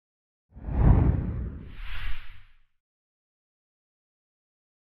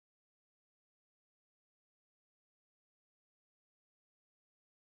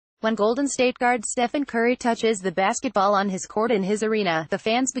When Golden State guard Stephen Curry touches the basketball on his court in his arena, the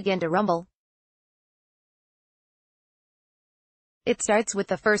fans begin to rumble. It starts with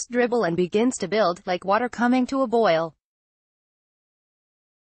the first dribble and begins to build, like water coming to a boil.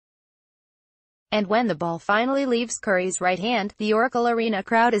 And when the ball finally leaves Curry's right hand, the Oracle Arena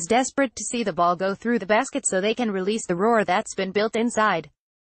crowd is desperate to see the ball go through the basket so they can release the roar that's been built inside.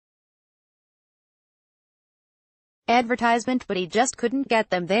 Advertisement, but he just couldn't get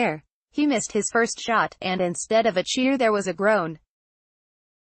them there. He missed his first shot, and instead of a cheer there was a groan.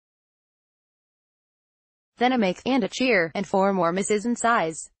 Then a make, and a cheer, and 4 more misses in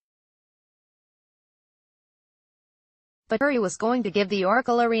size. But Curry was going to give the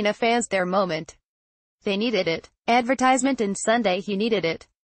Oracle Arena fans their moment. They needed it. Advertisement, and Sunday he needed it.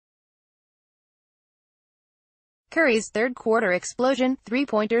 Curry's third-quarter explosion,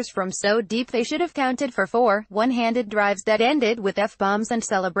 3-pointers from so deep they should have counted for 4, one-handed drives that ended with F-bombs and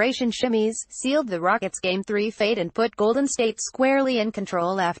celebration shimmies, sealed the Rockets' Game 3 fate and put Golden State squarely in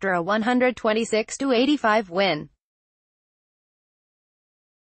control after a 126-85 win.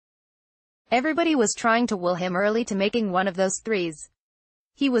 Everybody was trying to will him early to making one of those threes.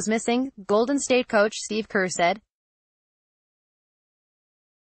 He was missing, Golden State coach Steve Kerr said.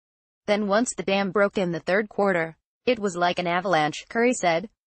 Then once the dam broke in the third quarter, it was like an avalanche, Curry said.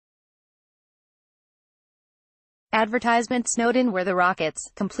 Advertisement snowed in were the Rockets,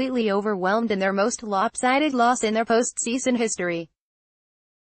 completely overwhelmed in their most lopsided loss in their postseason history.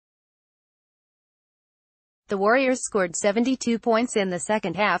 The Warriors scored 72 points in the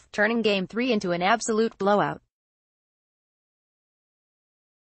second half, turning Game 3 into an absolute blowout.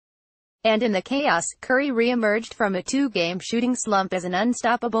 And in the chaos, Curry re-emerged from a 2-game shooting slump as an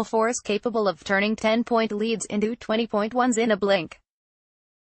unstoppable force capable of turning 10-point leads into 20-point ones in a blink.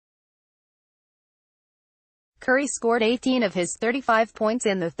 Curry scored 18 of his 35 points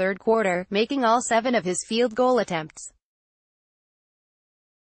in the third quarter, making all 7 of his field goal attempts.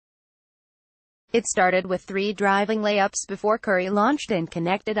 It started with 3 driving layups before Curry launched and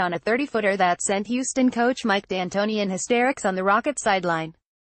connected on a 30-footer that sent Houston coach Mike D'Antoni in hysterics on the Rockets sideline.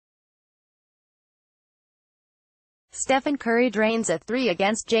 Stephen Curry drains a 3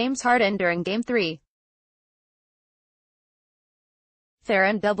 against James Harden during Game 3.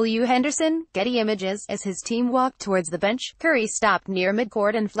 Theron W. Henderson, Getty Images. As his team walked towards the bench, Curry stopped near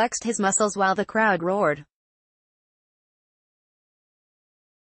midcourt and flexed his muscles while the crowd roared.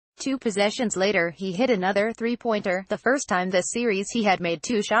 2 possessions later, he hit another 3-pointer, the first time this series he had made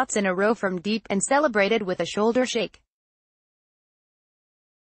 2 shots in a row from deep, and celebrated with a shoulder shake.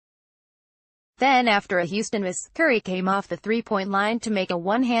 Then after a Houston miss, Curry came off the 3-point line to make a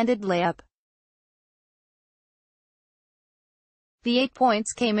one-handed layup. The 8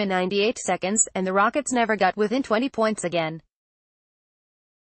 points came in 98 seconds, and the Rockets never got within 20 points again.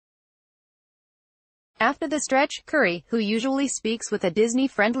 After the stretch, Curry, who usually speaks with a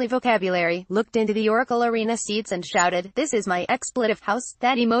Disney-friendly vocabulary, looked into the Oracle Arena seats and shouted, "This is my expletive house."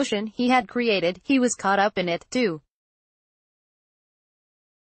 That emotion he had created, he was caught up in it, too.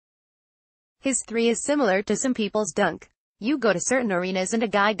 His 3 is similar to some people's dunk. You go to certain arenas and a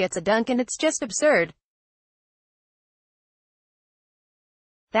guy gets a dunk and it's just absurd.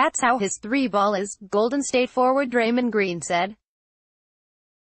 That's how his 3 ball is, Golden State forward Draymond Green said.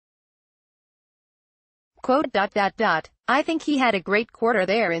 Quote, "I think he had a great quarter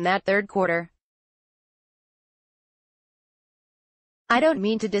there in that third quarter. I don't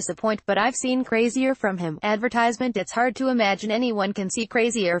mean to disappoint, but I've seen crazier from him." Advertisement. It's hard to imagine anyone can see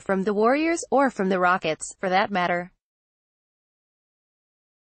crazier from the Warriors, or from the Rockets, for that matter.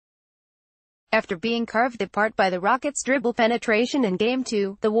 After being carved apart by the Rockets' dribble penetration in Game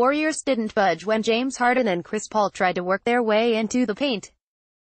 2, the Warriors didn't budge when James Harden and Chris Paul tried to work their way into the paint.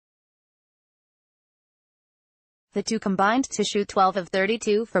 The 2 combined to shoot 12 of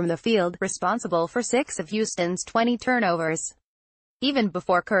 32 from the field, responsible for 6 of Houston's 20 turnovers. Even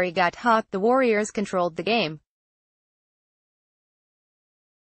before Curry got hot, the Warriors controlled the game.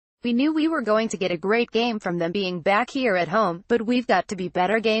 "We knew we were going to get a great game from them being back here at home, but we've got to be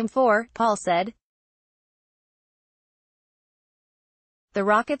better Game 4, Paul said. The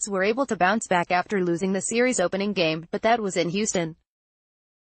Rockets were able to bounce back after losing the series opening game, but that was in Houston.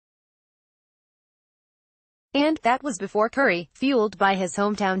 And that was before Curry, fueled by his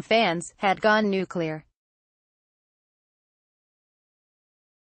hometown fans, had gone nuclear.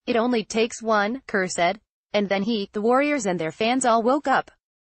 It only takes one, Kerr said. And then the Warriors and their fans all woke up.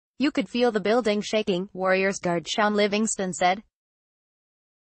 You could feel the building shaking, Warriors guard Shaun Livingston said.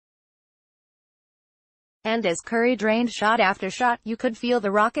 And as Curry drained shot after shot, you could feel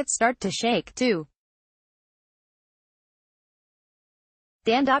the Rockets start to shake, too.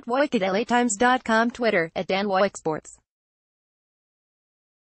 Dan.Woik at LATimes.com, Twitter, @DanWoikSports.